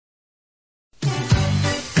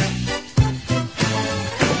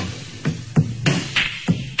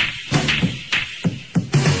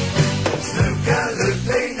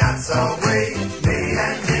are we. Me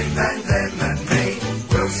and him and them and me.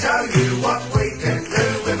 We'll show you what we can do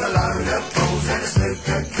with a load of balls and a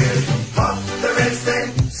snooker cue. Pop the reds then,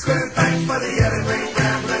 screw back for the yellow, green,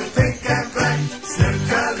 brown, blue, pink and black.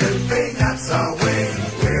 Snooker, loopy, nuts are we.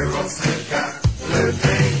 We're all snooker,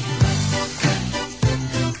 loopy.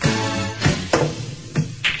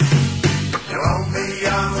 Now on the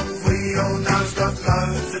young, we all know's got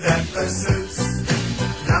loads of dapper suits.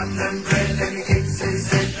 London bred and he keeps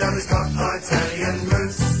his head though he's got Italian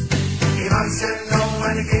roots. Emotional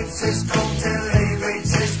when he keeps his cool till he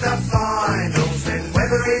reaches the finals. Then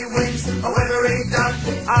whether he wins or whether he don't,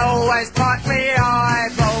 I always bite me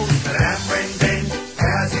eyeballs. But our friend Ben,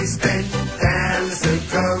 how's he spent down the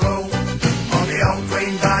snooker hall? On the old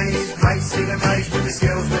green bay, he's racing and rage with the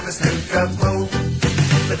skills with the snooker ball.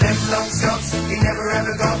 But them long shots he never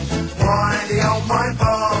ever got. Why the old mind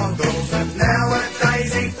boggles? But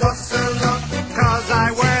nowadays he puts a lot, cause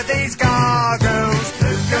I wear these goggles.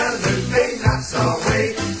 Snooker, loopy, nuts are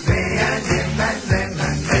we. Me and him and them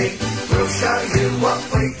and me. We'll show you what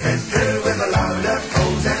we can do with a load of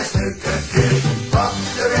balls and a snooker cue. Pop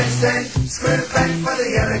the reds then, screw back for the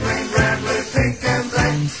yellow, green, brown, blue, pink and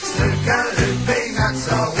black. Snooker, loopy, nuts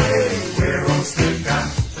are we. We're all snooker,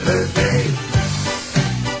 loopy.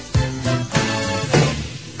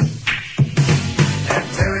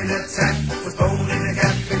 Was born in a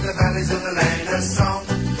gap in the valleys of the land of song.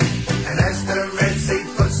 And as the reds he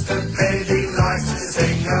puts to bed, he likes to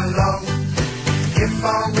sing along. If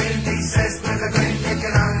I win, he says with a grin, it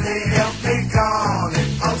can only help me gone.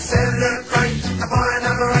 I'll celebrate, I'll buy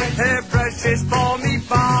another 8 hairbrushes for me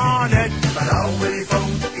bonnet. But old Willie Fool,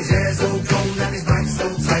 his hair's all drawn and his mates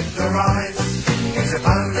all take the rise. His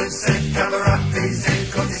opponent said cover up his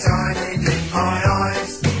head, cause he's shining in my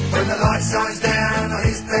eyes. When the light shines down on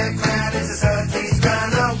his bare crown, it's a certainty he's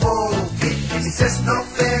gonna walk it. It's just not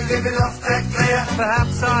fair giving off that glare,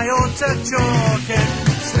 perhaps I ought to chalk it.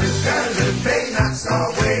 Snooker, loopy, nuts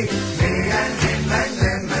are we. Me and him and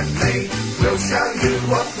them and me. We'll show you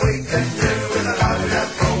what we can do with a load of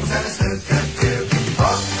balls and a snooker cue.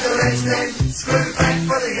 Pop the reds then, screw back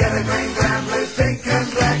for the yellow, green, brown, blue, pink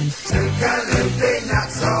and black. Snooker, loopy,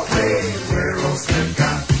 nuts are we. We're all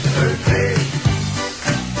snooker, loopy.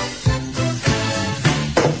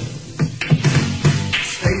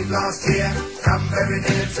 Last year, come very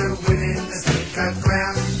near to winning the snooker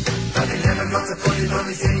crown. But he never got to put it on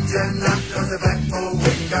his ginger nut, cause the back ball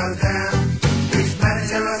wouldn't go down. His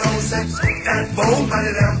manager and all said, stick that ball, but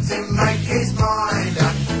it helped him make his mind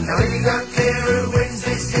up. Now he don't care who wins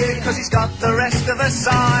this year, cause he's got the rest of us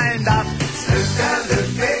signed up. Snooker,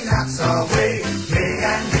 loopy, nuts are we. Me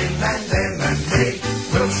and him and them and me.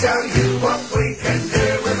 We'll show you what we can do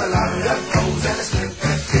with a load of balls and a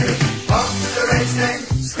snooker cue. Pop the reds then,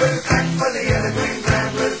 screw back for the yellow, green,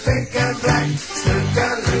 brown, blue, pink and black.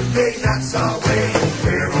 Snooker, loopy, nuts are we.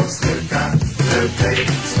 We're all snooker, loopy.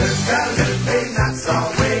 Snooker, loopy, nuts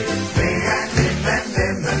are we. Me and him and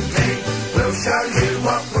them and me. We'll show you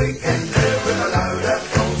what we can do with a load of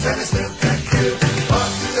balls and a snooker.